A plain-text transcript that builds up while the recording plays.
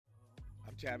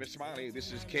Tavis, Smiley.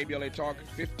 This is KBLA Talk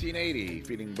 1580.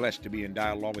 Feeling blessed to be in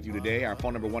dialogue with you today. Our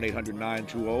phone number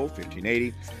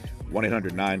 1-800-920-1580.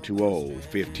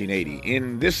 1-800-920-1580.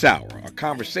 In this hour, a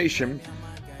conversation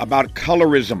about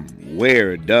colorism.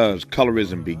 Where does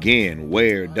colorism begin?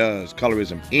 Where does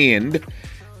colorism end?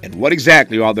 And what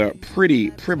exactly are the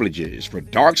pretty privileges for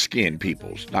dark-skinned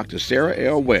peoples? Dr. Sarah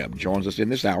L. Webb joins us in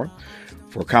this hour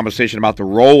for a conversation about the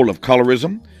role of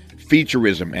colorism,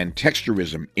 featurism, and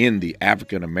texturism in the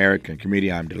African-American community.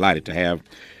 I'm delighted to have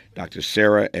Dr.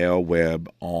 Sarah L.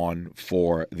 Webb on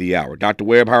for the hour. Dr.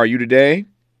 Webb, how are you today?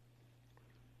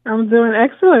 I'm doing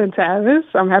excellent, Tavis.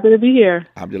 I'm happy to be here.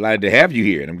 I'm delighted to have you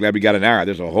here, and I'm glad we got an hour.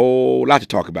 There's a whole lot to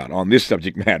talk about on this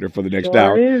subject matter for the next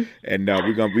hour, and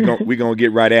we're gonna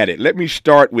get right at it. Let me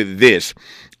start with this: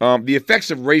 the effects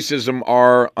of racism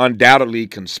are undoubtedly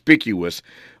conspicuous,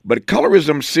 but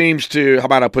colorism seems to, how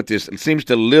about I put this? It seems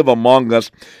to live among us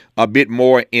a bit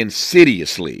more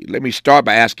insidiously. Let me start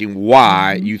by asking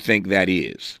why you think that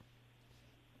is.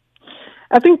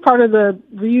 I think part of the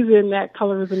reason that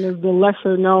colorism is the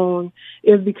lesser known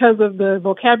is because of the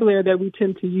vocabulary that we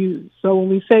tend to use. So when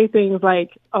we say things like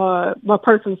a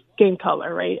person's skin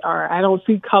color, right, or I don't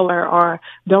see color, or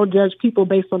don't judge people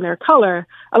based on their color,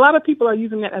 a lot of people are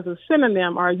using that as a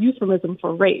synonym or a euphemism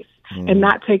for race and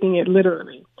not taking it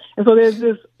literally. And so there's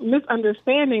this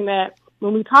misunderstanding that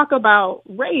when we talk about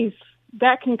race,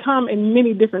 that can come in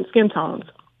many different skin tones.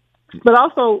 But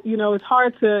also, it's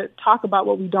hard to talk about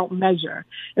what we don't measure.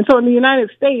 And so in the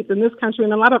United States, in this country,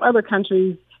 and a lot of other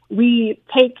countries, we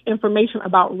take information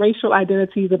about racial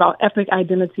identities, about ethnic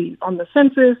identities on the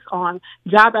census, on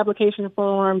job application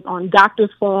forms, on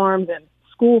doctor's forms, and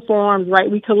school forms,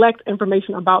 right? We collect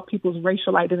information about people's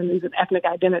racial identities and ethnic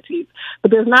identities.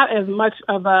 But there's not as much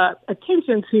of a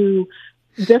attention to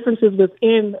differences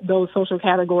within those social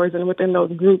categories and within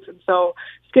those groups. And so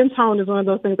skin tone is one of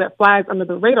those things that flies under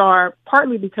the radar,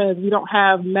 partly because we don't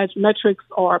have metrics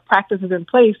or practices in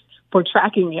place for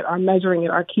tracking it or measuring it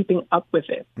or keeping up with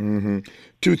it. Mm-hmm.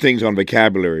 Two things on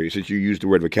vocabulary, since you used the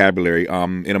word vocabulary.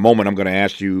 In a moment, I'm going to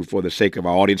ask you, for the sake of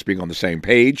our audience being on the same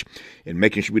page and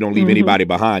making sure we don't leave anybody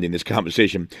behind in this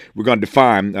conversation, you're going to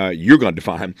define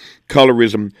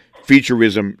colorism,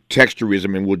 featurism,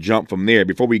 texturism, and we'll jump from there.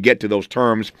 Before we get to those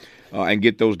terms and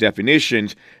get those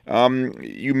definitions,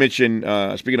 you mentioned,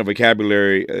 speaking of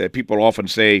vocabulary, people often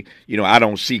say, I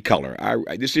don't see color.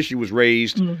 This issue was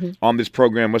raised on this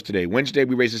program. What's today? Wednesday.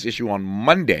 We raised this issue on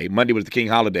Monday. Monday was the King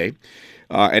holiday.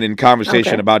 And in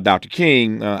conversation about Dr.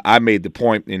 King, I made the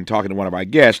point in talking to one of our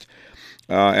guests,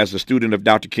 as a student of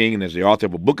Dr. King and as the author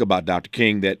of a book about Dr.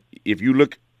 King, that if you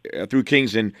look through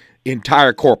King's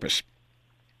entire corpus,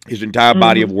 his entire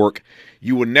body of work,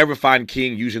 you will never find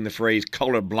King using the phrase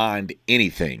colorblind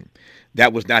anything.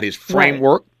 That was not his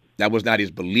framework. Right. That was not his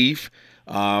belief.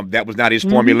 That was not his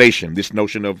formulation, this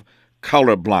notion of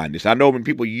colorblindness. I know when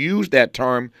people use that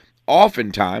term,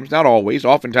 oftentimes, not always,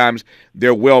 oftentimes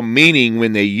they're well-meaning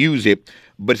when they use it,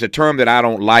 but it's a term that I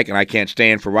don't like and I can't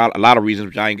stand for a lot of reasons,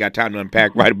 which I ain't got time to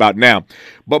unpack right about now.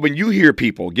 But when you hear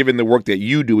people, given the work that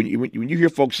you do, when you hear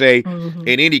folks say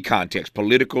in any context,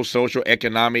 political, social,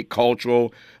 economic,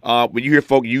 cultural, when you hear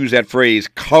folks use that phrase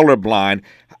colorblind,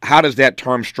 how does that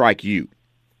term strike you?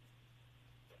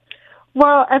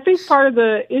 Well, I think part of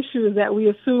the issue is that we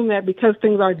assume that because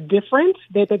things are different,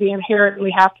 that they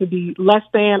inherently have to be less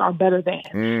than or better than.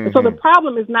 And so the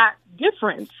problem is not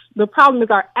difference. The problem is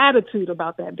our attitude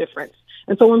about that difference.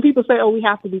 And so when people say, oh, we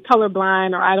have to be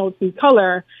colorblind or I don't see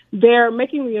color, they're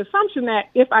making the assumption that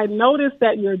if I notice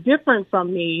that you're different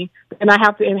from me, then I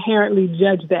have to inherently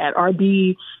judge that or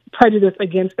be prejudiced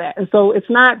against that. And so it's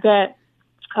not that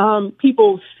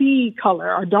people see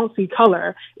color or don't see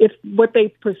color. It's what they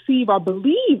perceive or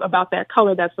believe about that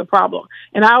color that's the problem.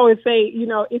 And I always say,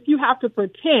 if you have to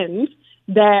pretend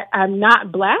that I'm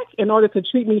not black in order to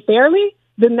treat me fairly,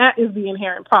 then that is the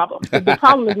inherent problem. The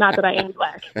problem is not that I am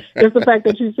black. It's the fact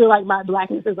that you feel like my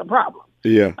blackness is a problem.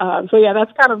 Yeah. So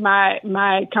that's kind of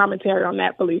my commentary on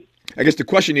that belief. I guess the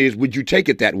question is, would you take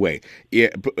it that way?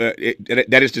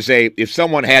 That is to say, if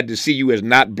someone had to see you as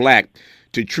not black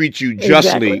to treat you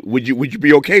justly, would you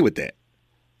be okay with that?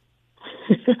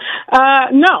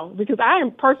 No, because I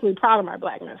am personally proud of my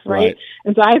blackness, right?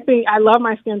 And so I think I love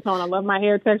my skin tone, I love my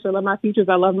hair texture, I love my features,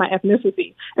 I love my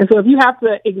ethnicity. And so if you have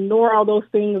to ignore all those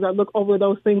things or look over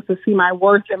those things to see my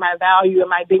worth and my value and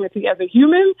my dignity as a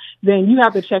human, then you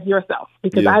have to check yourself,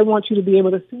 because I want you to be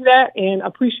able to see that and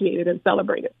appreciate it and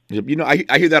celebrate it.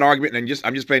 I hear that argument, and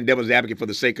I'm just playing devil's advocate for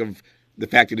the sake of the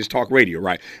fact that it's talk radio,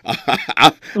 right?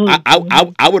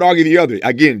 I would argue the other,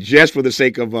 again, just for the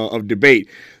sake of debate,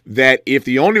 that if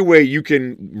the only way you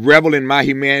can revel in my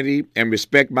humanity and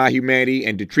respect my humanity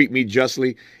and to treat me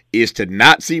justly is to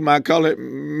not see my color,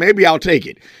 maybe I'll take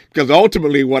it. Because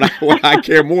ultimately what I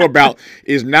care more about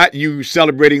is not you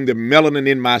celebrating the melanin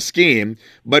in my skin,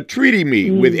 but treating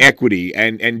me with equity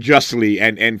and justly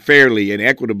and fairly and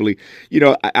equitably.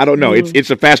 I don't know. It's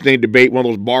a fascinating debate, one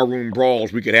of those barroom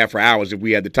brawls we could have for hours if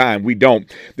we had the time. We don't.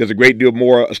 There's a great deal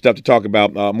more stuff to talk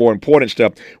about, more important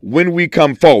stuff. When we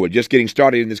come forward, just getting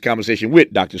started in this conversation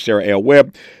with Dr. Sarah L.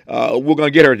 Webb, we're going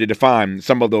to get her to define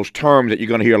some of those terms that you're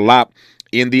going to hear a lot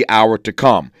in the hour to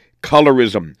come.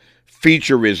 Colorism,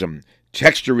 featurism,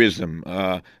 texturism,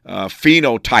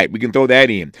 phenotype. We can throw that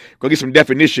in. Go get some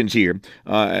definitions here,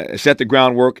 set the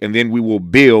groundwork, and then we will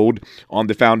build on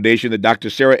the foundation that Dr.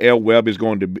 Sarah L. Webb is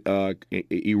going to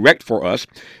erect for us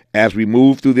as we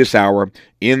move through this hour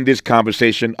in this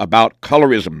conversation about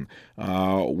colorism,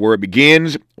 where it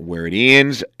begins, where it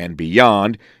ends, and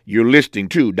beyond. You're listening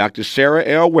to Dr. Sarah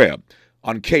L. Webb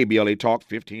on KBLA Talk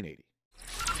 1580.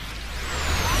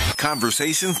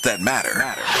 Conversations that matter.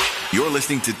 You're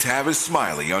listening to Tavis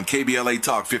Smiley on KBLA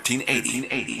Talk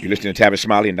 1580. You're listening to Tavis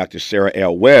Smiley and Dr. Sarah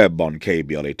L. Webb on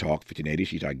KBLA Talk 1580.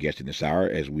 She's our guest in this hour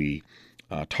as we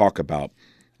talk about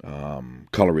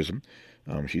colorism.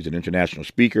 She's an international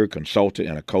speaker, consultant,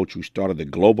 and a coach who started the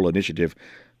global initiative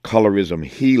Colorism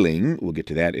Healing. We'll get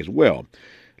to that as well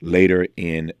later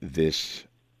in this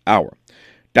hour.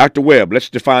 Dr. Webb, let's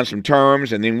define some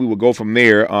terms, and then we will go from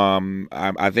there.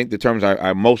 I think the terms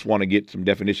I most want to get some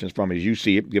definitions from as you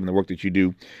see it, given the work that you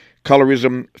do.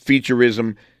 Colorism,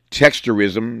 featurism,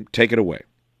 texturism. Take it away.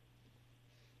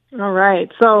 All right.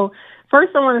 So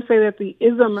first I want to say that the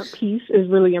ism piece is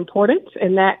really important,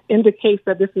 and that indicates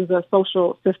that this is a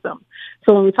social system.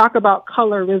 So when we talk about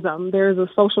colorism, there's a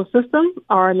social system,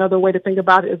 or another way to think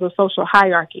about it is a social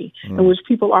hierarchy in which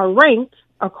people are ranked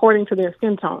according to their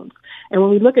skin tones. And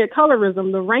when we look at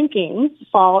colorism, the rankings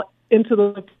fall into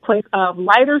the place of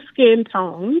lighter skin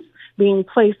tones being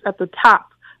placed at the top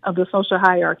of the social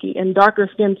hierarchy and darker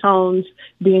skin tones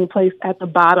being placed at the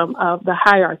bottom of the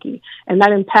hierarchy. And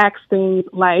that impacts things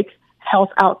like health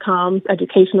outcomes,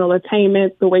 educational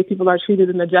attainment, the way people are treated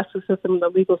in the justice system, the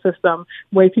legal system,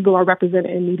 the way people are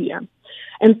represented in media.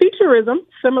 And featurism,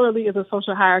 similarly, is a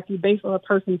social hierarchy based on a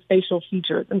person's facial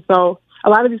features. And so a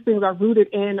lot of these things are rooted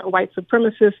in white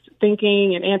supremacist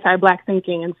thinking and anti-Black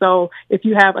thinking. And so if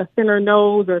you have a thinner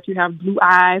nose or if you have blue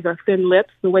eyes or thin lips,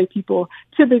 the way people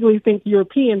typically think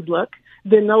Europeans look,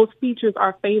 then those features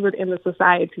are favored in the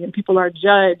society and people are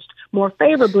judged more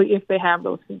favorably if they have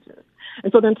those features.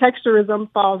 And so then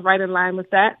texturism falls right in line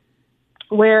with that,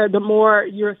 where the more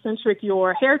Eurocentric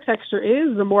your hair texture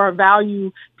is, the more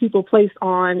value people place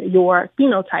on your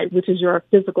phenotype, which is your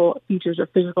physical features, your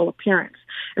physical appearance.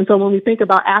 And so when we think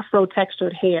about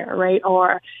Afro-textured hair, right,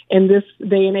 or in this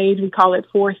day and age, we call it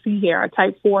 4C hair,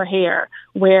 type 4 hair,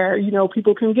 where,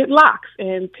 people can get locks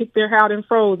and pick their hair out in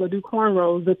froze or do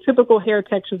cornrows. The typical hair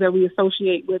textures that we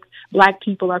associate with Black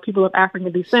people or people of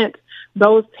African descent,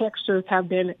 those textures have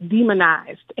been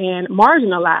demonized and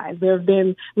marginalized. There have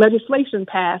been legislation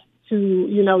passed to,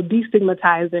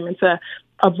 destigmatize them and to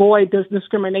avoid this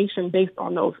discrimination based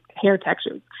on those hair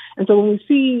textures. And so when we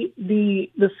see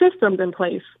the systems in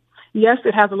place, yes,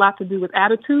 it has a lot to do with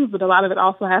attitudes, but a lot of it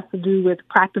also has to do with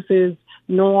practices,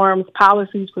 norms,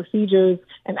 policies, procedures,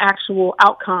 and actual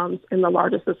outcomes in the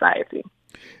larger society.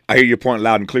 I hear your point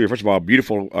loud and clear. First of all,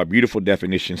 beautiful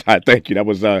definitions. I thank you. That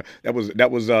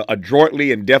was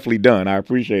adroitly and deftly done. I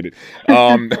appreciate it.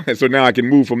 So now I can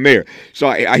move from there. So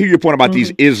I hear your point about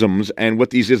these isms, and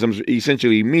what these isms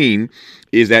essentially mean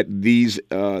is that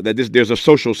there's a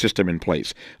social system in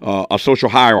place, a social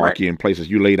hierarchy in place, as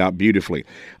you laid out beautifully.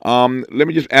 Let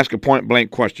me just ask a point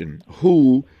blank question: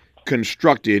 who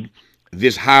constructed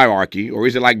this hierarchy, or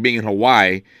is it like being in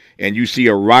Hawaii and you see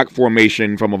a rock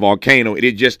formation from a volcano?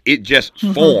 It just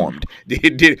formed.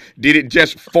 Did it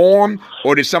just form,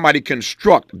 or did somebody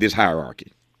construct this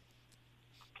hierarchy?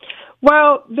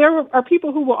 Well, there are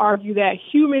people who will argue that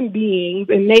human beings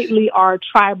innately are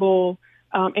tribal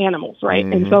animals, right?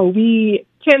 And so we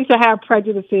tend to have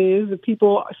prejudices. If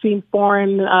people seem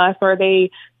foreign to us, or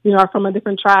they are from a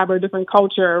different tribe or a different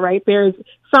culture, right? There's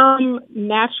some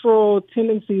natural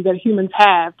tendencies that humans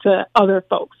have to other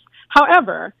folks.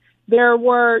 However, there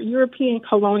were European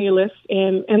colonialists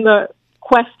in the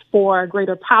quest for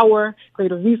greater power,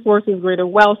 greater resources, greater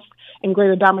wealth, and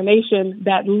greater domination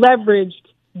that leveraged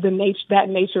that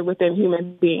nature within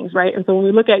human beings, right? And so when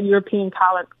we look at European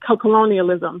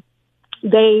colonialism,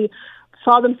 they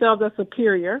saw themselves as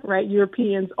superior, right,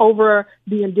 Europeans, over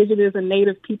the indigenous and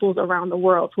native peoples around the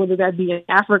world, whether that be in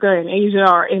Africa, in Asia,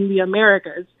 or in the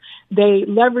Americas. They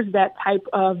leveraged that type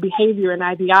of behavior and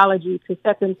ideology to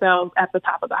set themselves at the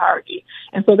top of the hierarchy.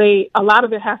 And so a lot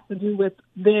of it has to do with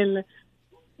then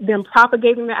them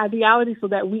propagating the ideology so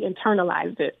that we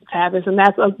internalized it, Tavis, and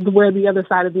that's where the other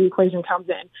side of the equation comes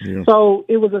in. Yeah. So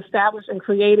it was established and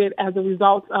created as a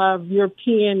result of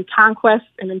European conquest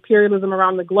and imperialism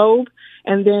around the globe,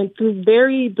 and then through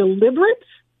very deliberate,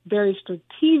 very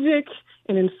strategic,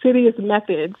 and insidious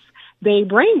methods, they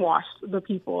brainwashed the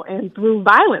people, and through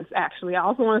violence, actually. I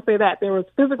also want to say that there was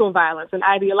physical violence and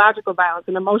ideological violence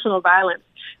and emotional violence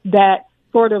that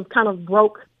sort of kind of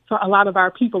broke for a lot of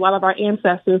our people, a lot of our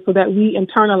ancestors, so that we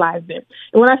internalized it.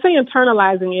 And when I say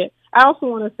internalizing it, I also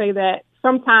want to say that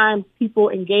sometimes people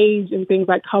engage in things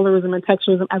like colorism and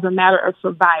texturism as a matter of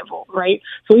survival, right?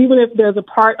 So even if there's a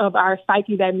part of our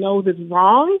psyche that knows it's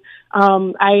wrong,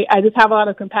 I just have a lot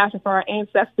of compassion for our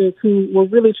ancestors who were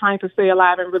really trying to stay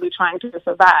alive and really trying to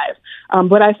survive.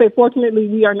 But I say, fortunately,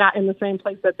 we are not in the same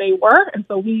place that they were, and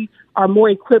so we are more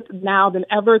equipped now than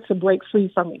ever to break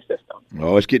free from these systems.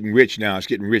 Oh, it's getting rich now. It's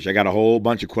getting rich. I got a whole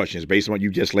bunch of questions based on what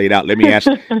you just laid out. Let me ask.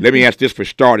 Let me ask this for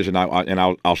starters, and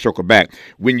I'll circle back.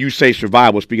 When you say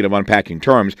survival, speaking of unpacking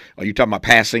terms, are you talking about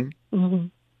passing? Mm-hmm.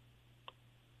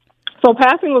 So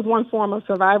passing was one form of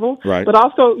survival, right? But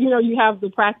also, you have the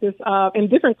practice of, in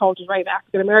different cultures, right?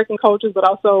 African-American cultures, but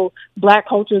also Black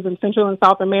cultures in Central and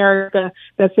South America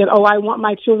that said, I want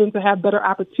my children to have better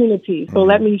opportunities. So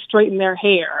let me straighten their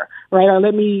hair, right? Or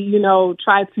let me,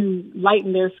 try to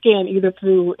lighten their skin either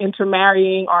through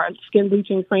intermarrying or skin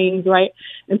bleaching creams, right?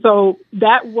 And so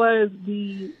that was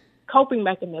the coping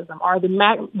mechanism or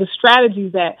the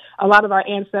strategies that a lot of our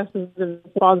ancestors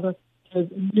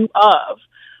knew of.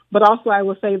 But also I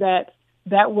will say that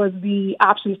was the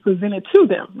options presented to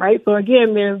them, right? So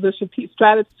again, there's the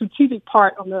strategic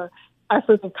part on the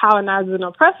efforts of colonizers and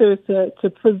oppressors to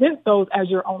present those as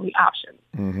your only options.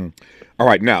 Mm-hmm. All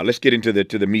right, now let's get into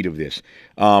the meat of this.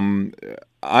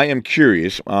 I am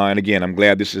curious, and again, I'm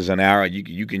glad this is an hour.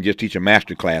 You can just teach a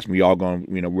master class. We're all going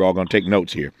to take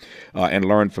notes here and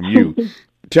learn from you.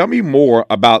 Tell me more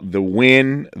about the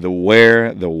when, the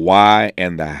where, the why,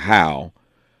 and the how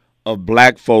of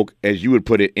Black folk, as you would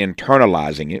put it,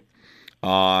 internalizing it.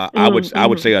 I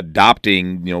would say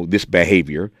adopting this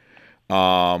behavior,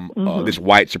 this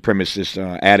white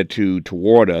supremacist attitude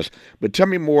toward us. But tell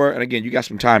me more, and again, you got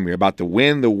some time here, about the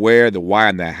when, the where, the why,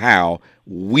 and the how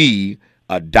we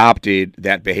adopted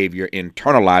that behavior,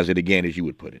 internalized it again, as you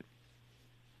would put it.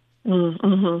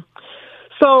 Mm-hmm.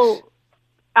 So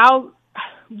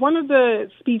one of the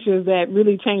speeches that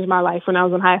really changed my life when I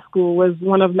was in high school was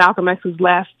one of Malcolm X's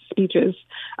last speeches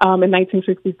in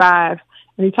 1965.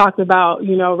 And he talked about,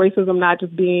 racism not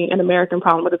just being an American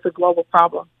problem, but it's a global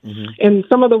problem. Mm-hmm. And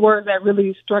some of the words that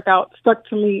really stuck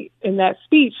to me in that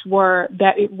speech were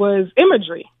that it was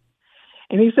imagery.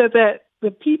 And he said that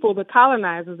the people, the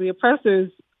colonizers, the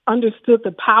oppressors, understood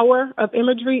the power of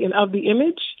imagery and of the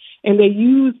image, and they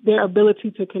used their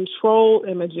ability to control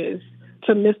images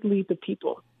to mislead the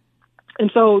people.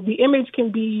 And so the image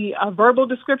can be a verbal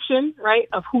description, right,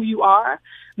 of who you are.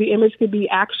 The image could be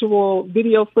actual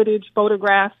video footage,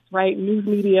 photographs, right, news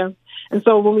media. And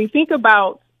so when we think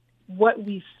about what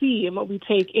we see and what we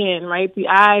take in, right, the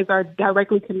eyes are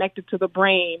directly connected to the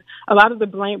brain. A lot of the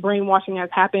brainwashing has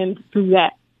happened through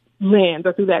that lens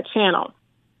or through that channel.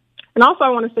 And also I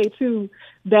want to say, too,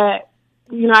 that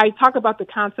I talk about the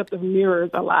concept of mirrors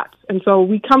a lot. And so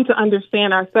we come to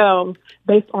understand ourselves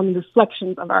based on the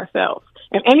reflections of ourselves.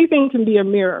 And anything can be a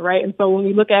mirror, right? And so when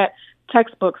we look at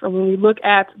textbooks or when we look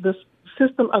at the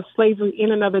system of slavery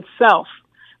in and of itself,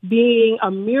 being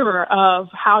a mirror of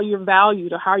how you're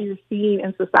valued or how you're seen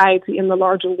in society in the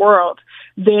larger world,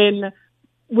 then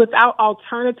without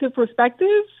alternative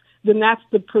perspectives, then that's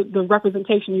the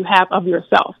representation you have of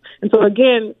yourself. And so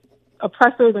again,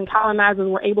 oppressors and colonizers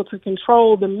were able to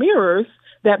control the mirrors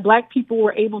that Black people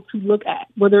were able to look at,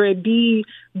 whether it be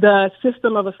the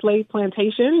system of a slave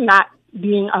plantation, not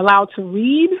being allowed to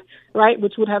read, right,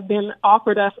 which would have been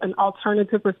offered us an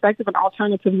alternative perspective, an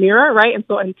alternative mirror, right? And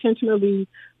so intentionally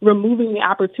removing the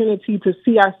opportunity to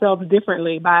see ourselves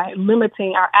differently by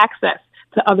limiting our access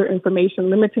to other information,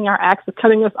 limiting our access,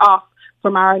 cutting us off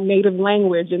from our native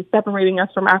language and separating us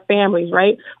from our families,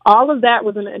 right? All of that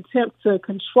was an attempt to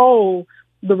control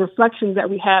the reflections that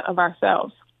we had of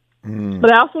ourselves.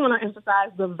 But I also want to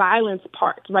emphasize the violence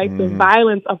part, right? The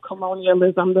violence of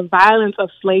colonialism, the violence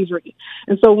of slavery.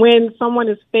 And so when someone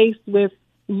is faced with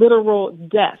literal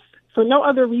death, for no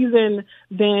other reason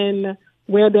than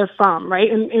where they're from, right?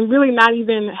 And really not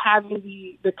even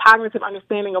having the cognitive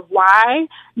understanding of why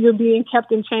you're being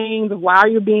kept in chains, of why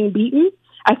you're being beaten.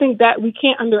 I think that we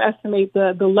can't underestimate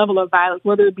the level of violence,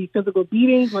 whether it be physical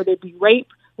beatings, whether it be rape,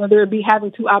 whether it be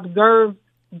having to observe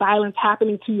violence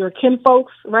happening to your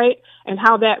kinfolks, right? And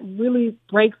how that really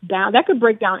breaks down. That could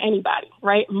break down anybody,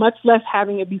 right? Much less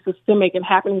having it be systemic and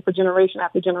happening for generation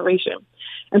after generation.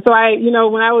 And so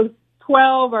when I was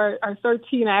 12 or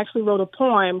 13, I actually wrote a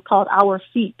poem called Our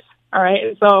Feet. All right.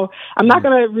 And so I'm not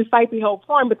going to recite the whole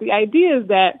poem, but the idea is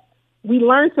that we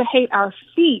learn to hate our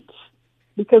feet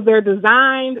because they're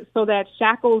designed so that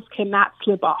shackles cannot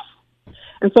slip off.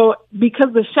 And so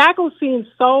because the shackles seem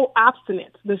so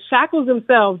obstinate, the shackles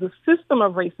themselves, the system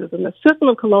of racism, the system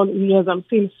of colonialism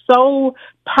seems so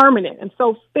permanent and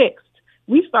so fixed,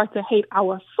 we start to hate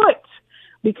our foot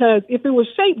because if it was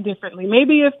shaped differently,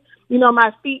 maybe if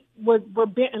my feet were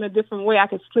bent in a different way, I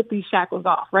could slip these shackles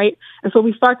off, right? And so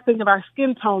we start to think of our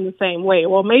skin tone the same way.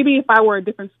 Well, maybe if I were a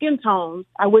different skin tone,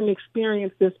 I wouldn't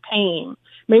experience this pain.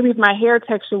 Maybe if my hair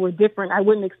texture were different, I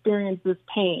wouldn't experience this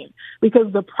pain.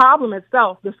 Because the problem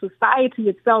itself, the society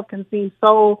itself can seem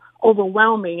so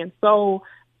overwhelming and so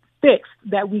fixed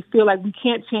that we feel like we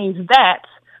can't change that.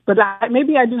 But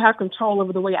maybe I do have control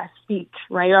over the way I speak,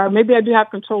 right? Or maybe I do have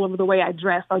control over the way I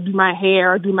dress or do my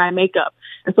hair or do my makeup.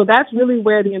 And so that's really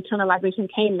where the internalization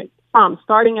came from,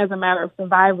 starting as a matter of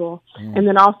survival and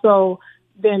then also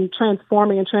then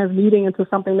transforming and transmuting into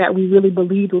something that we really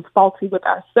believed was faulty with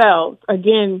ourselves.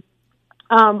 Again,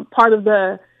 part of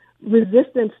the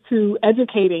resistance to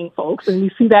educating folks, and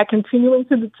we see that continuing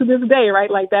to this day,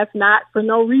 right? Like that's not for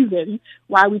no reason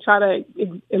why we try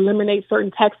to eliminate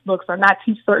certain textbooks or not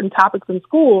teach certain topics in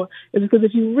school, is because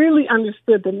if you really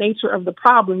understood the nature of the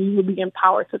problem, you would be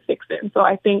empowered to fix it. And so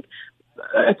I think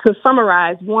to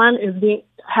summarize, one is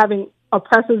having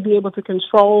oppressors be able to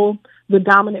control the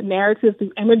dominant narrative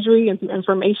through imagery and through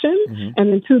information,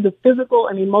 and then two, the physical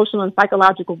and emotional and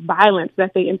psychological violence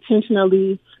that they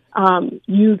intentionally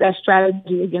use as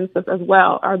strategy against us as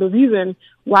well are the reason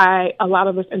why a lot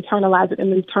of us internalize it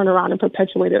and then turn around and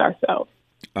perpetuate it ourselves.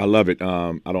 I love it.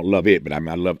 I don't love it, but I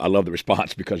love the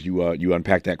response because you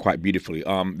unpack that quite beautifully.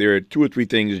 There are two or three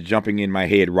things jumping in my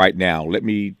head right now. Let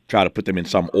me try to put them in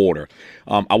some order.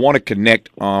 I want to connect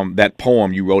that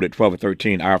poem you wrote at 12 or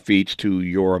 13, Our Feet, to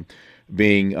your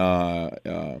being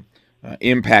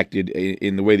impacted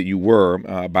in the way that you were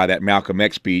by that Malcolm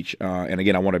X speech. And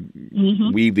again, I want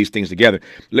to weave these things together.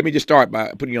 Let me just start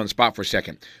by putting you on the spot for a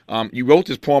second. You wrote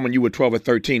this poem when you were 12 or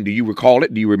 13. Do you recall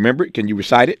it? Do you remember it? Can you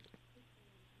recite it?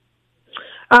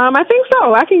 I think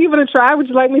so. I can give it a try. Would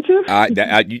you like me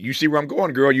to? You see where I'm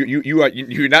going, girl.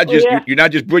 You're not just you're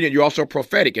not just brilliant. You're also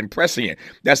prophetic and prescient.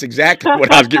 That's exactly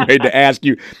what I was getting ready to ask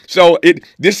you. So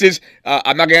this is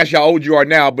I'm not gonna ask you how old you are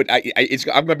now, but I'm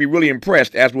gonna be really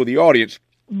impressed, as will the audience.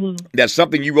 That's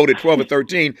something you wrote at 12 or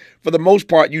 13. For the most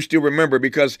part, you still remember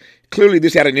because clearly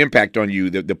this had an impact on you.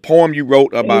 The poem you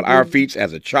wrote about Our Feet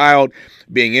as a child,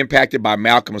 being impacted by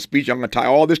Malcolm's speech. I'm going to tie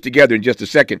all this together in just a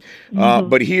second.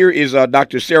 But here is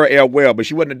Dr. Sarah L. Webb, but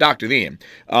she wasn't a doctor then.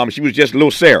 She was just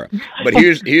little Sarah. But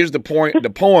here's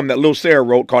the poem that little Sarah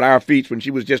wrote called Our Feet when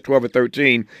she was just 12 or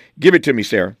 13. Give it to me,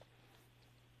 Sarah.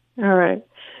 All right.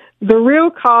 The real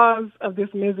cause of this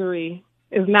misery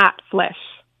is not flesh.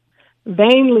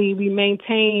 Vainly we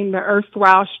maintain the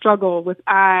erstwhile struggle with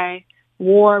eye,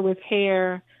 war with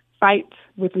hair, fight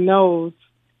with nose.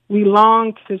 We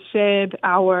long to shed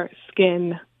our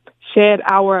skin, shed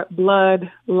our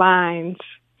blood lines.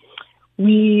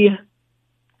 We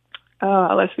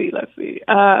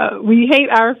We hate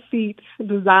our feet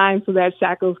designed so that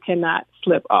shackles cannot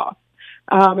slip off.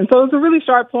 And so it's a really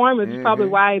short poem. It's probably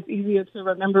why it's easier to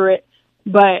remember it.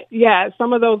 But yeah,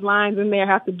 some of those lines in there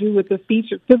have to do with the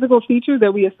physical features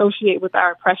that we associate with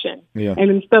our oppression. Yeah. And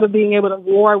instead of being able to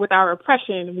war with our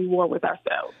oppression, we war with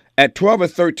ourselves. At 12 or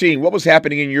 13, what was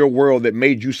happening in your world that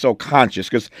made you so conscious?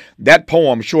 Because that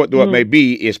poem, short though it may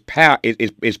be, is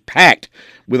packed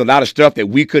with a lot of stuff that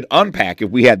we could unpack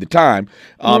if we had the time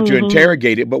to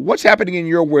interrogate it. But what's happening in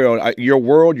your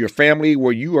world, your family,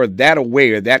 where you are that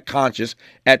aware, that conscious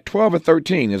at 12 or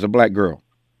 13 as a black girl?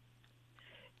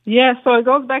 Yeah, so it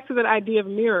goes back to that idea of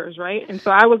mirrors, right? And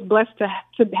so I was blessed to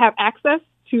have access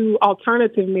to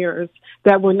alternative mirrors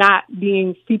that were not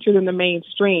being featured in the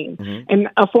mainstream. And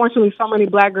unfortunately, so many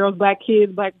black girls, black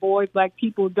kids, black boys, black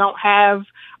people don't have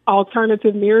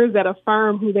alternative mirrors that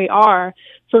affirm who they are.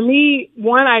 For me,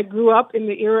 one, I grew up in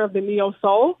the era of the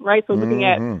neo-soul, right? So looking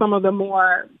at some of the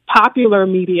more popular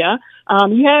media,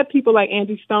 You had people like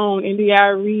Angie Stone,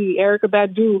 India Reid, Erica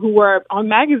Badu, who were on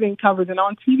magazine covers and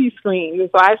on TV screens. And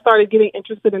so I started getting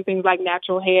interested in things like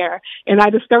natural hair. And I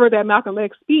discovered that Malcolm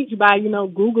X speech by,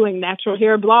 Googling natural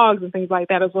hair blogs and things like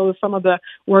that, as well as some of the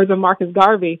words of Marcus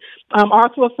Garvey.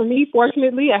 Also, for me,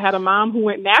 fortunately, I had a mom who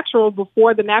went natural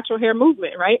before the natural hair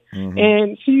movement, right? Mm-hmm.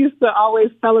 And she used to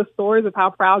always tell us stories of how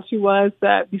proud she was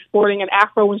to be sporting an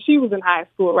afro when she was in high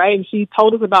school, right? And she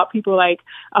told us about people like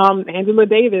Angela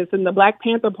Davis and the Black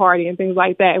Panther Party and things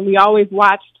like that. And we always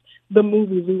watched the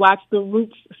movies. We watched the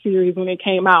Roots series when it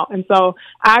came out. And so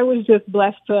I was just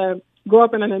blessed to grow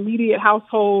up in an immediate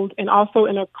household and also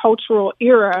in a cultural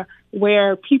era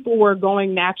where people were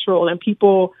going natural and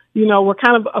people, were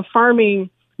kind of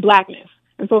affirming Blackness.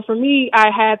 And so for me,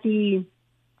 I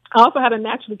also had a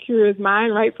naturally curious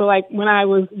mind, right? So like when I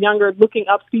was younger, looking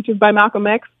up speeches by Malcolm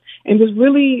X and just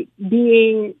really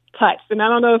being touched. And I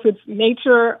don't know if it's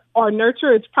nature or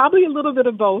nurture. It's probably a little bit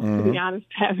of both, to be honest,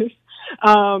 Tavis.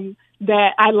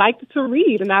 That I liked to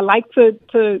read and I liked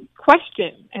to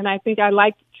question. And I think I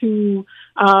liked to,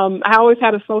 I always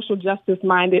had a social justice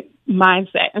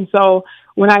mindset. And so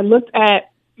when I looked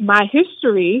at my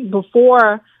history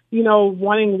before,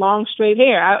 wanting long straight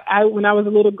hair, I when I was a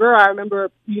little girl, I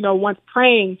remember, once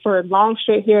praying for long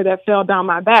straight hair that fell down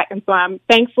my back. And so I'm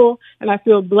thankful and I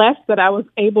feel blessed that I was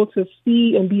able to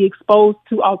see and be exposed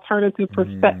to alternative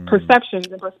perceptions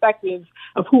and perspectives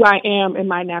of who I am in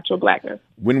my natural Blackness.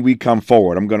 When we come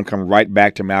forward, I'm going to come right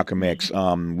back to Malcolm X.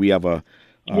 We have a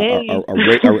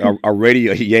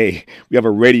radio, yay. We have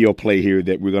a radio play here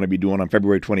that we're going to be doing on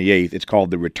February 28th. It's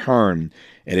called The Return,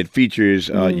 and it features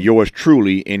yours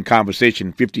truly in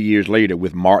conversation 50 years later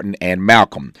with Martin and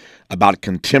Malcolm about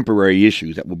contemporary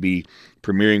issues that will be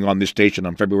premiering on this station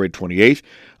on February 28th,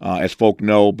 as folk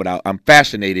know. But I'm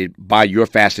fascinated by your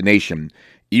fascination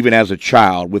even as a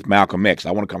child with Malcolm X.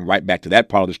 I want to come right back to that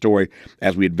part of the story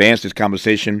as we advance this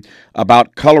conversation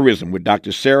about colorism with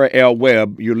Dr. Sarah L.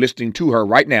 Webb. You're listening to her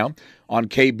right now on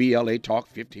KBLA Talk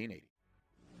 1580.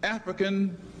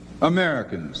 African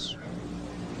Americans,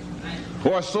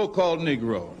 or so-called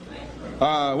Negro.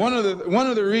 One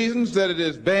of the reasons that it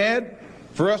is bad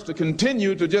for us to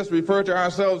continue to just refer to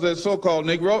ourselves as so-called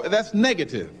Negro, that's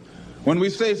negative. When we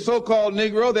say so-called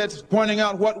Negro, that's pointing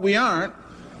out what we aren't,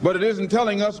 but it isn't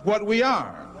telling us what we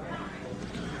are.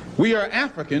 We are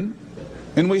African,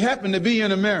 and we happen to be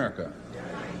in America.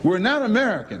 We're not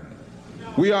American.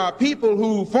 We are people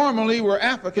who formerly were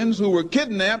Africans who were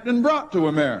kidnapped and brought to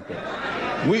America.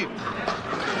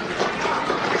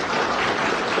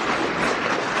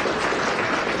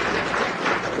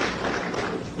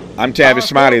 I'm Tavis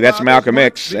Smiley. That's Malcolm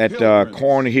X at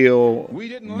Cornhill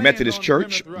Methodist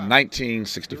Church,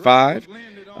 1965.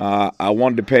 I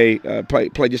wanted to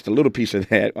play just a little piece of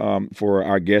that for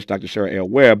our guest, Dr. Sarah L.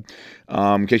 Webb.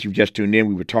 In case you've just tuned in,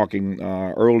 we were talking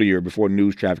earlier before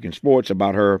news, traffic, and sports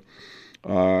about her,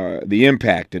 the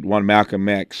impact that one Malcolm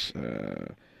X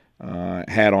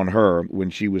had on her when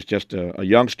she was just a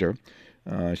youngster.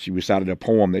 She recited a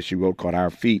poem that she wrote called Our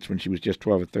Feet when she was just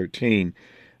 12 or 13.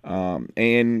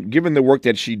 And given the work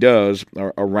that she does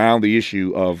around the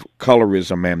issue of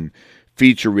colorism and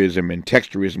featurism and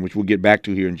texturism, which we'll get back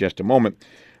to here in just a moment,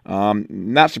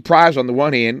 not surprised on the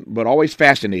one hand, but always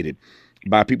fascinated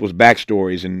by people's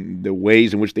backstories and the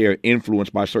ways in which they are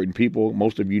influenced by certain people.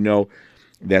 Most of you know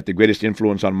that the greatest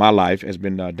influence on my life has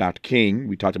been Dr. King.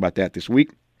 We talked about that this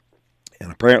week.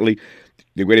 And apparently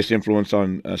the greatest influence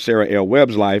on Sarah L.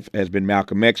 Webb's life has been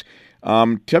Malcolm X.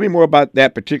 Tell me more about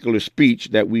that particular speech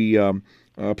that we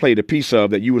played a piece of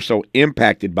that you were so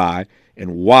impacted by,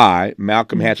 and why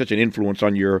Malcolm had such an influence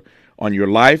on your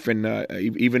life, and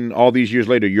even all these years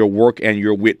later, your work and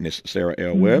your witness, Sarah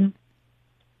L. Webb.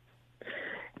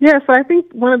 Yeah, so I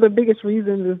think one of the biggest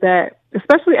reasons is that,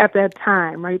 especially at that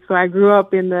time, right? So I grew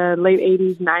up in the late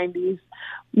 80s, 90s.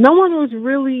 No one was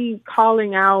really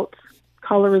calling out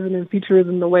colorism and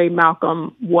featurism the way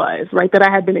Malcolm was, right, that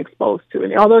I had been exposed to.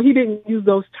 And although he didn't use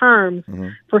those terms,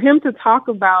 for him to talk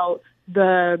about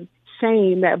the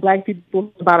shame that Black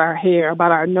people about our hair,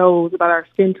 about our nose, about our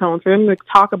skin tone, for him to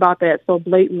talk about that so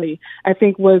blatantly, I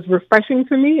think was refreshing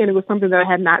to me, and it was something that I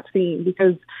had not seen,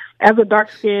 because as a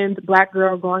dark-skinned Black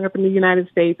girl growing up in the United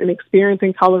States and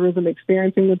experiencing colorism,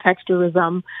 experiencing the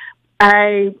texturism,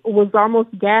 I was almost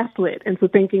gaslit into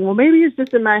thinking, well, maybe it's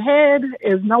just in my head.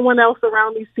 Is no one else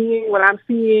around me seeing what I'm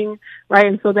seeing, right?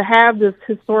 And so to have this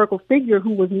historical figure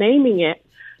who was naming it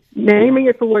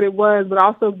for what it was, but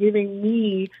also giving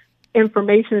me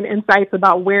information and insights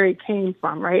about where it came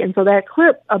from, right? And so that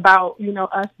clip about,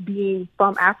 us being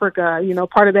from Africa,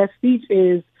 part of that speech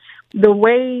is the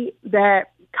way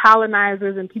that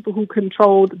colonizers and people who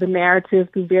controlled the narrative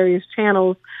through various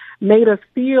channels made us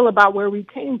feel about where we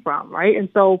came from, right? And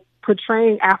so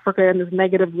portraying Africa in this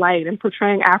negative light and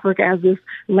portraying Africa as this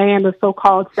land of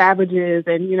so-called savages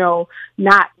and,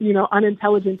 not,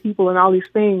 unintelligent people and all these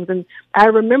things. And I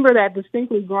remember that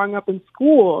distinctly growing up in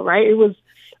school, right? It was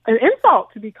an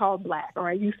insult to be called black, all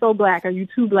right? You so black, are you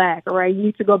too black, all right? You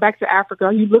need to go back to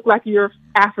Africa. You look like you're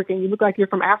African. You look like you're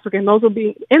from Africa. And those will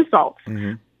be insults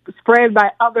spread by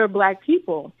other black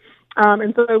people.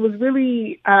 And so it was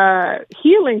really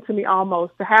healing to me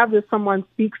almost to have someone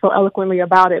speak so eloquently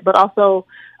about it. But also,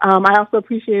 I also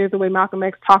appreciated the way Malcolm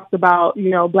X talks about,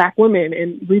 black women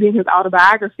and reading his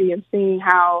autobiography and seeing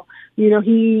how,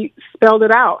 he spelled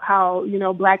it out, how,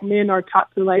 black men are taught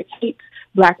to hate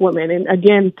black women. And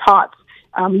again, taught,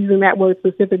 using that word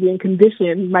specifically, and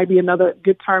conditioned might be another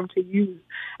good term to use.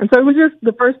 And so it was just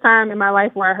the first time in my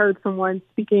life where I heard someone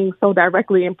speaking so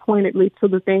directly and pointedly to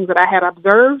the things that I had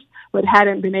observed, but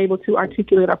hadn't been able to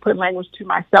articulate or put language to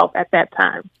myself at that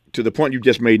time. To the point you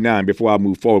just made now, and before I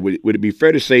move forward, would it be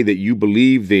fair to say that you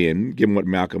believe then, given what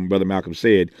Brother Malcolm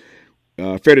said,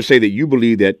 fair to say that you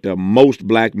believe that most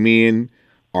black men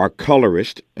are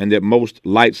colorist and that most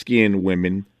light-skinned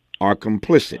women are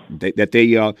complicit, that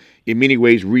they in many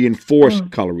ways reinforce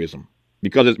colorism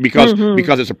because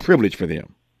it's a privilege for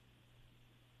them?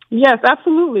 Yes,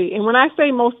 absolutely. And when I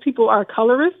say most people are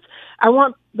colorists, I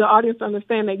want the audience to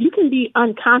understand that you can be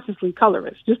unconsciously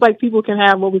colorist, just like people can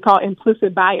have what we call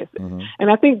implicit biases.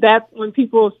 And I think that when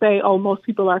people say, oh, most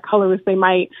people are colorists, they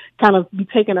might kind of be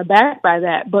taken aback by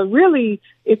that. But really,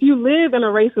 if you live in a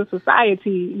racist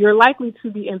society, you're likely to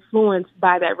be influenced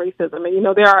by that racism. And,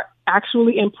 there are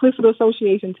actually implicit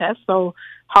association tests. So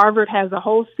Harvard has a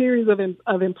whole series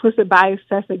of implicit bias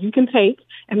tests that you can take,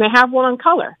 and they have one on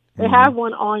color. They have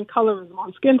one on colorism,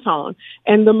 on skin tone.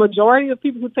 And the majority of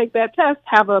people who take that test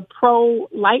have a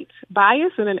pro-light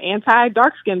bias and an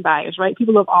anti-dark skin bias, right?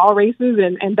 People of all races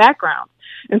and backgrounds.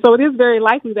 And so it is very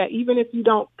likely that even if you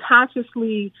don't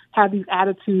consciously have these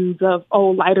attitudes of, oh,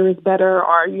 lighter is better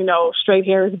or, straight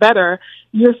hair is better,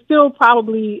 you're still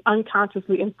probably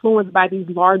unconsciously influenced by these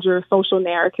larger social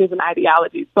narratives and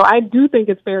ideologies. So I do think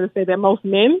it's fair to say that most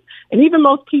men and even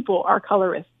most people are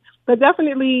colorists. But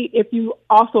definitely, if you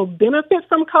also benefit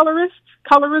from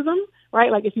colorism,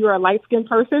 right? Like if you're a light-skinned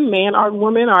person, man or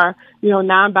woman, or,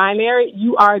 non-binary,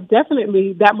 you are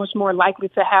definitely that much more likely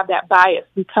to have that bias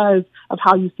because of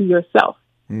how you see yourself.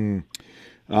 Let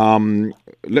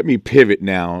me pivot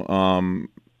now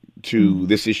to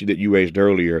this issue that you raised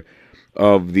earlier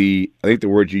of I think the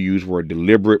words you used were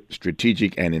deliberate,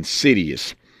 strategic, and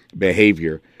insidious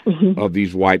behavior of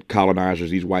these white colonizers,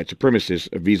 these white supremacists,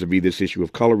 vis-a-vis this issue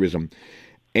of colorism.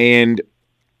 And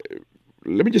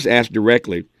let me just ask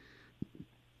directly,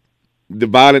 the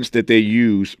violence that they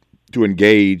use to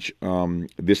engage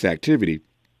this activity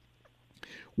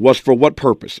was for what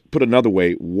purpose? Put another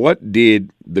way, what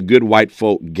did the good white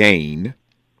folk gain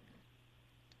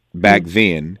back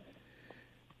then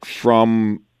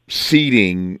from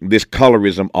seeding this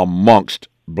colorism amongst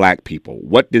black people?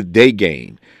 What did they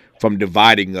gain from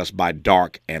dividing us by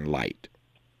dark and light?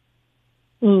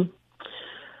 At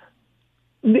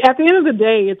the end of the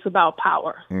day, it's about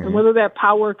power. And whether that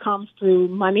power comes through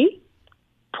money,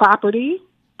 property,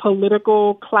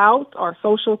 political clout, or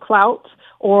social clout,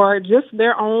 or just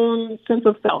their own sense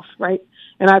of self, right?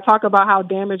 And I talk about how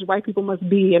damaged white people must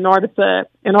be in order for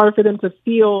them to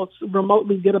feel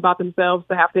remotely good about themselves,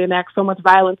 to have to enact so much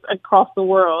violence across the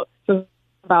world. So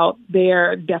about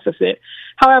their deficit.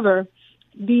 However,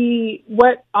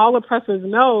 what all oppressors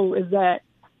know is that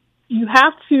you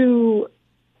have to,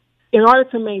 in order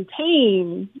to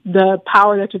maintain the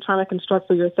power that you're trying to construct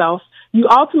for yourself, you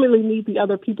ultimately need the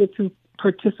other people to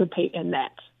participate in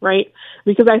that, right?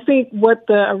 Because I think what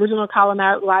the original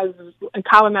colonizers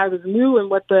knew and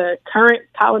what the current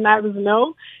colonizers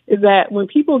know is that when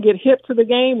people get hip to the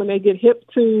game, when they get hip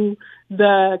to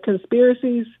the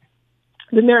conspiracies,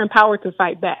 then they're empowered to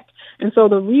fight back. And so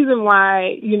the reason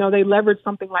why, they leveraged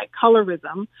something like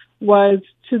colorism was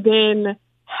to then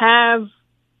have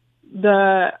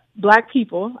the black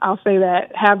people, I'll say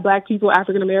that, have black people,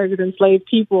 African Americans, enslaved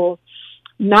people,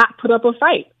 not put up a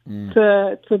fight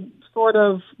to sort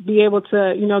of be able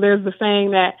to, there's the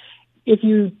saying that if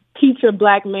you teach a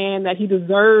black man that he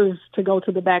deserves to go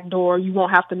to the back door, you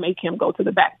won't have to make him go to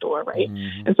the back door, right?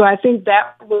 And so I think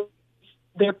that was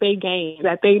that they gained,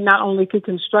 that they not only could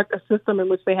construct a system in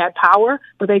which they had power,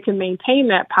 but they can maintain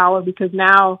that power because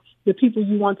now the people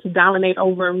you want to dominate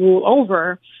over and rule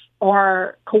over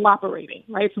are cooperating,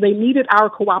 right? So they needed our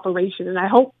cooperation. And I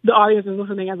hope the audience is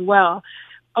listening as well.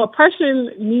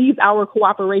 oppression needs our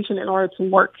cooperation in order to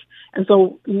work. And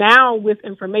so now with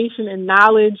information and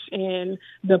knowledge and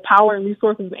the power and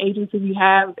resources and agency we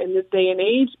have in this day and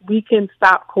age, we can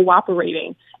stop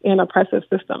cooperating in oppressive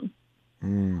systems.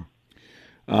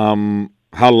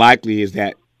 How likely is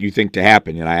that, you think, to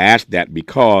happen? And I ask that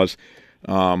because,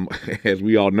 as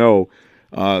we all know,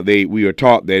 we are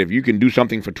taught that if you can do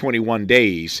something for 21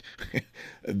 days,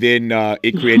 then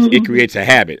it creates a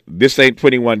habit. This ain't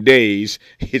 21 days;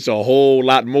 it's a whole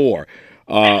lot more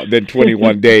than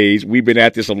 21 days. We've been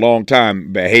at this a long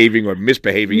time, behaving or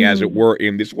misbehaving, as it were,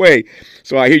 in this way.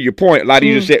 So I hear your point. A lot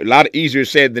easier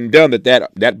said than done.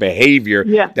 That behavior,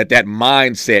 that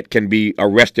mindset can be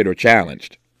arrested or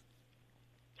challenged.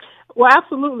 Well,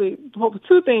 absolutely. Well,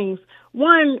 two things.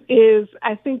 One is,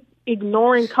 I think,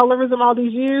 ignoring colorism all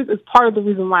these years is part of the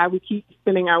reason why we keep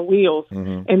spinning our wheels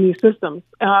in these systems.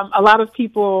 A lot of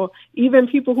people, even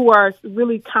people who are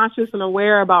really conscious and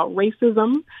aware about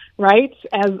racism, right,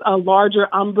 as a larger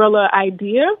umbrella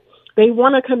idea, they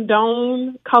want to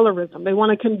condone colorism. They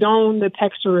want to condone the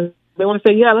texturism. They want to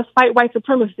say, yeah, let's fight white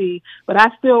supremacy, but I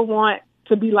still want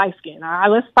to be light skinned.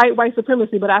 Let's fight white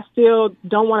supremacy, but I still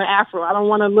don't want an afro. I don't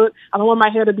want my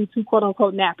hair to be too quote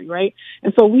unquote nappy, right?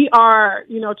 And so we are,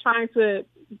 trying to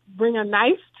bring a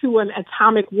knife to an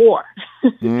atomic war.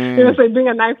 Bring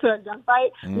a knife to a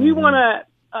gunfight. We want to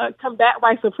combat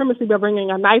white supremacy by bringing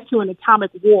a knife to an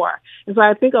atomic war. And so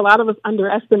I think a lot of us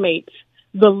underestimate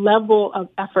the level of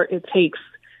effort it takes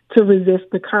to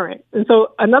resist the current. And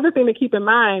so another thing to keep in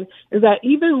mind is that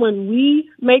even when we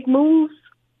make moves,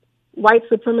 white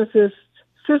supremacist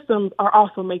systems are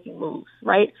also making moves,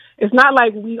 right? It's not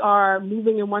like we are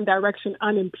moving in one direction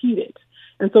unimpeded.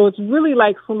 And so it's really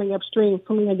like swimming upstream,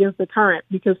 swimming against the current,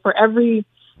 because for every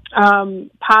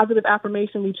positive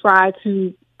affirmation we try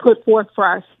to put forth for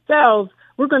ourselves,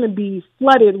 we're going to be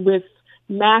flooded with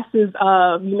masses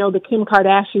of, the Kim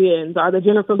Kardashians or the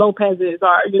Jennifer Lopez's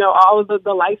or, all of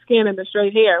the light skin and the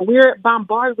straight hair. We're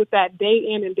bombarded with that day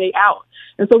in and day out.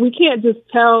 And so we can't just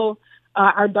tell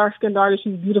our dark-skinned daughter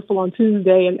she's beautiful on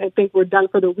Tuesday and think we're done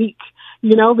for the week,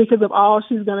 because of all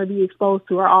she's going to be exposed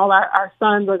to or all our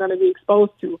sons are going to be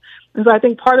exposed to. And so I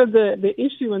think part of the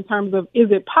issue in terms of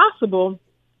is it possible,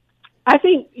 I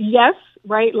think yes,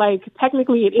 right? Like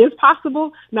technically it is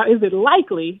possible. Now, is it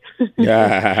likely?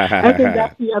 I think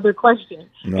that's the other question.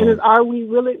 No. And are we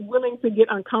really willing to get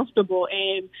uncomfortable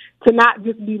and to not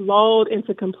just be lulled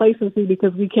into complacency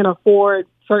because we can afford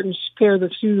certain pairs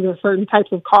of shoes or certain types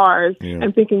of cars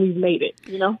and thinking we've made it,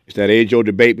 It's that age-old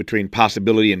debate between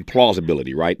possibility and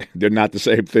plausibility, right? They're not the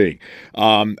same thing.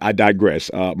 I digress.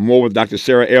 More with Dr.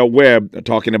 Sarah L. Webb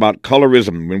talking about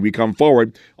colorism when we come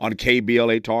forward on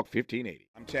KBLA Talk 1580.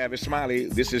 I'm Tavis Smiley.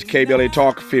 This is KBLA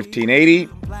Talk 1580.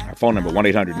 Our phone number,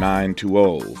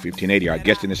 1-800-920-1580. Our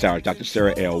guest in this hour is Dr.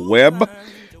 Sarah L. Webb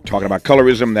talking about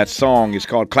colorism. That song is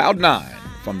called Cloud 9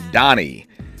 from Donnie.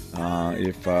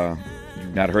 If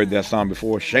you've not heard that song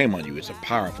before, shame on you. It's a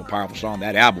powerful, powerful song.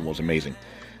 That album was amazing.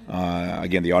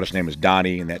 Again, the artist's name is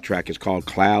Donnie, and that track is called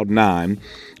Cloud 9.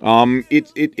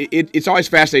 It's always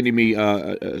fascinating to me,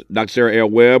 Dr. Sarah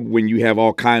L. Webb, when you have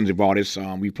all kinds of artists.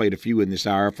 We played a few in this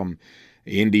hour, from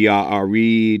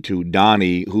India.Arie to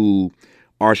Donnie, who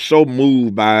are so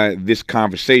moved by this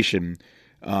conversation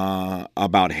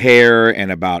about hair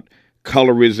and about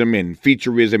colorism and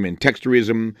featurism and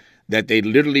texturism that they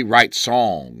literally write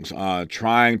songs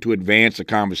trying to advance a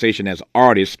conversation as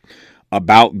artists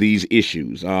about these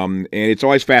issues. And it's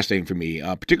always fascinating for me,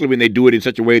 particularly when they do it in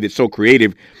such a way that's so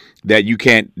creative that you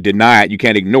can't deny it, you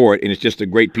can't ignore it, and it's just a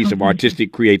great piece of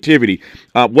artistic creativity.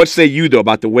 What say you, though,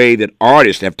 about the way that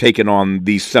artists have taken on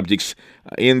these subjects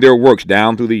in their works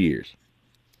down through the years?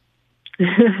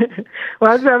 Well,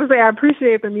 I was going to say, I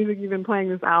appreciate the music you've been playing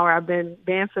this hour. I've been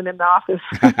dancing in the office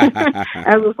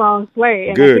as the songs play,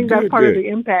 and I think that's part of the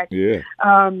impact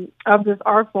of this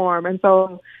art form. And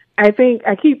so I think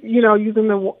I keep, using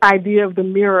the idea of the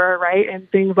mirror, right,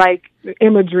 and things like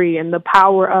imagery and the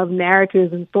power of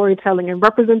narratives and storytelling and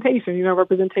representation.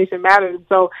 Representation matters. And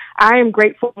so I am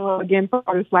grateful, again, for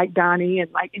artists like Donnie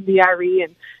and like India.Arie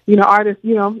and, artists,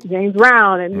 James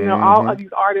Brown and, all of these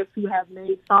artists who have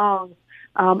made songs.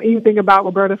 You think about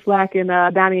Roberta Flack and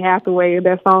Donny Hathaway and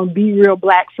that song "Be Real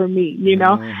Black for Me,"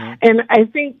 And I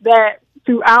think that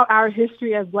throughout our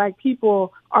history as Black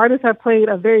people, artists have played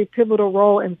a very pivotal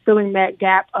role in filling that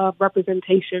gap of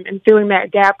representation and filling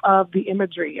that gap of the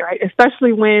imagery, right?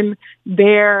 Especially when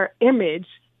their image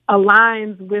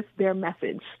aligns with their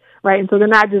message, right? And so they're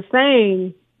not just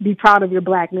saying, be proud of your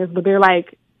Blackness, but they're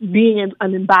like, being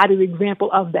an embodied example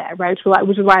of that, right? So,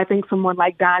 which is why I think someone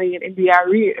like Donnie and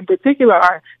NDRE in particular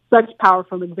are such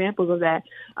powerful examples of that.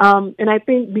 And I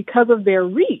think because of their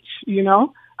reach,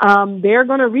 they're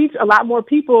going to reach a lot more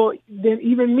people than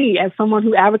even me. As someone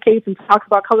who advocates and talks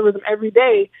about colorism every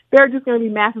day, there are just going to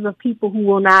be masses of people who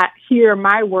will not hear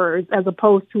my words as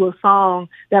opposed to a song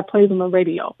that plays on the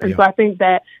radio. And so I think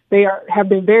that they have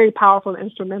been very powerful and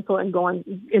instrumental in going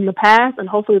in the past, and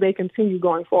hopefully they continue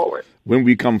going forward. When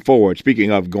we come forward, speaking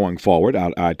of going forward,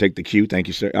 I take the cue. Thank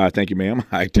you, sir. Thank you, ma'am.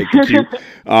 I take the cue.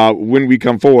 When we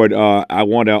come forward, I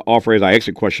want to offer as our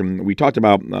exit question. We talked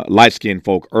about light-skinned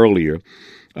folk earlier.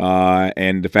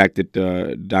 And the fact that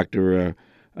Dr.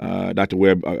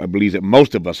 Webb believes that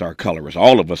most of us are colorists,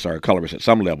 all of us are colorists at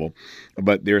some level,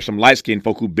 but there are some light-skinned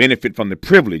folk who benefit from the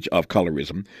privilege of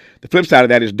colorism. The flip side of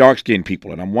that is dark-skinned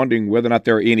people, and I'm wondering whether or not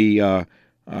there are any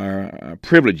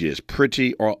privileges,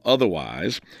 pretty or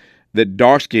otherwise, that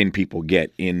dark-skinned people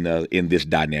get in this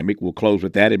dynamic. We'll close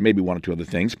with that and maybe one or two other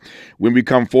things. When we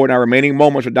come forward in our remaining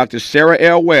moments with Dr. Sarah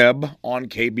L. Webb on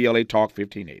KBLA Talk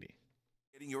 1580.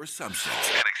 Your assumptions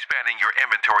and expanding your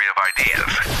inventory of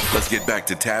ideas. Let's get back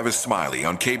to Tavis Smiley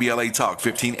on KBLA Talk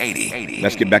 1580.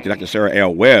 Let's get back to Dr. Sarah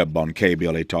L. Webb on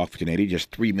KBLA Talk 1580. Just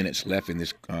 3 minutes left in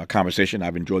this conversation.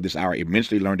 I've enjoyed this hour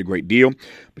immensely, learned a great deal.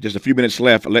 But just a few minutes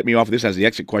left. Let me offer this as the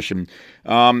exit question.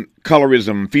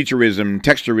 Colorism, featurism,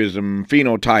 texturism,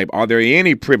 phenotype. Are there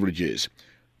any privileges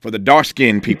for the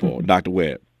dark-skinned people, Dr.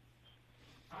 Webb?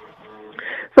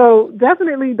 So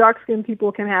definitely dark-skinned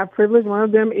people can have privilege. One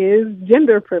of them is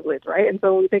gender privilege, right? And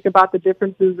so when we think about the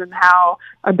differences in how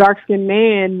a dark-skinned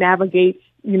man navigates,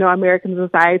 American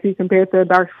society compared to a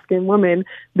dark-skinned woman,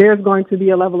 there's going to be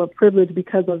a level of privilege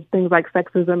because of things like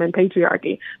sexism and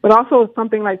patriarchy. But also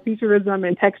something like featurism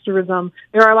and texturism,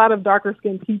 there are a lot of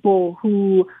darker-skinned people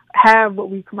who have what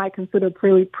we might consider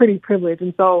pretty privilege.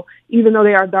 And so even though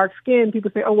they are dark-skinned, people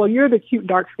say, oh, well, you're the cute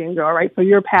dark-skinned girl, right? So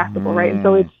you're passable, right? And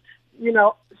so it's,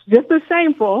 just as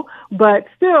shameful, but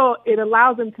still it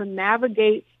allows them to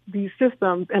navigate these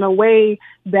systems in a way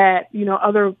that,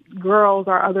 other girls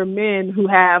or other men who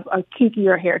have a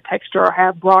kinkier hair texture or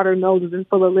have broader noses and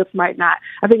fuller lips might not.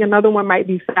 I think another one might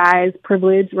be size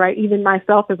privilege, right? Even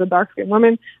myself as a dark-skinned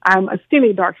woman, I'm a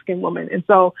skinny dark-skinned woman. And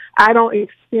so I don't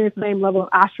experience the same level of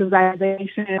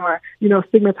ostracization or,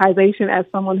 stigmatization as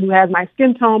someone who has my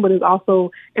skin tone, but is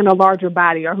also in a larger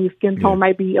body or whose skin tone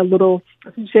might be a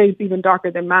few shades even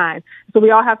darker than mine. So we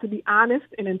all have to be honest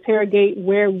and interrogate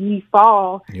where we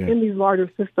fall in these larger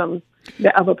systems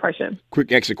of oppression.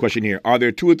 Quick exit question here. Are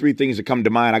there two or three things that come to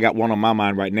mind? I got one on my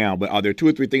mind right now, but are there two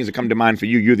or three things that come to mind for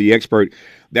you? You're the expert,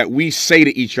 that we say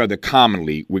to each other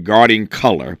commonly regarding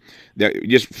color, that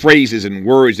just phrases and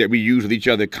words that we use with each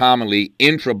other commonly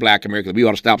intra-Black America that we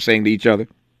ought to stop saying to each other?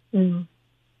 Mm.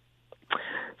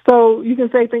 So you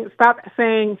can say things, stop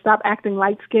acting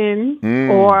light-skinned,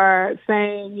 or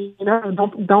saying,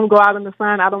 don't go out in the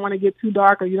sun. I don't want to get too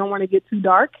dark, or you don't want to get too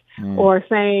dark, or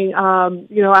saying,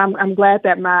 I'm glad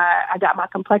that I got my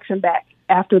complexion back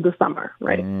after the summer,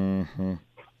 right? Mm-hmm.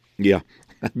 Yeah.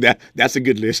 That's a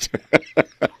good list.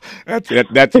 that's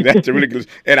a really good list.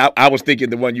 And I was thinking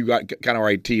the one you got kind of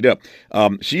already teed up.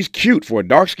 She's cute for a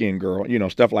dark-skinned girl,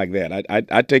 stuff like that.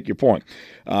 I take your point.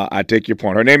 I take your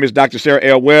point. Her name is Dr. Sarah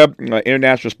L. Webb,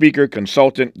 international speaker,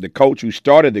 consultant, the coach who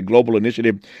started the global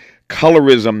initiative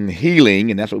Colorism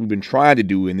Healing, and that's what we've been trying to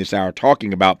do in this hour,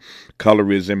 talking about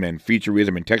colorism and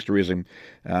featurism and texturism,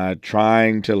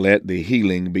 trying to let the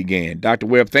healing begin. Dr.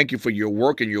 Webb, thank you for your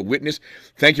work and your witness.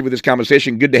 Thank you for this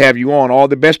conversation. Good to have you on. All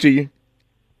the best to you.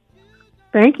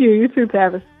 Thank you. You too,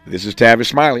 Tavis. This is Tavis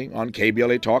Smiley on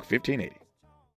KBLA Talk 1580.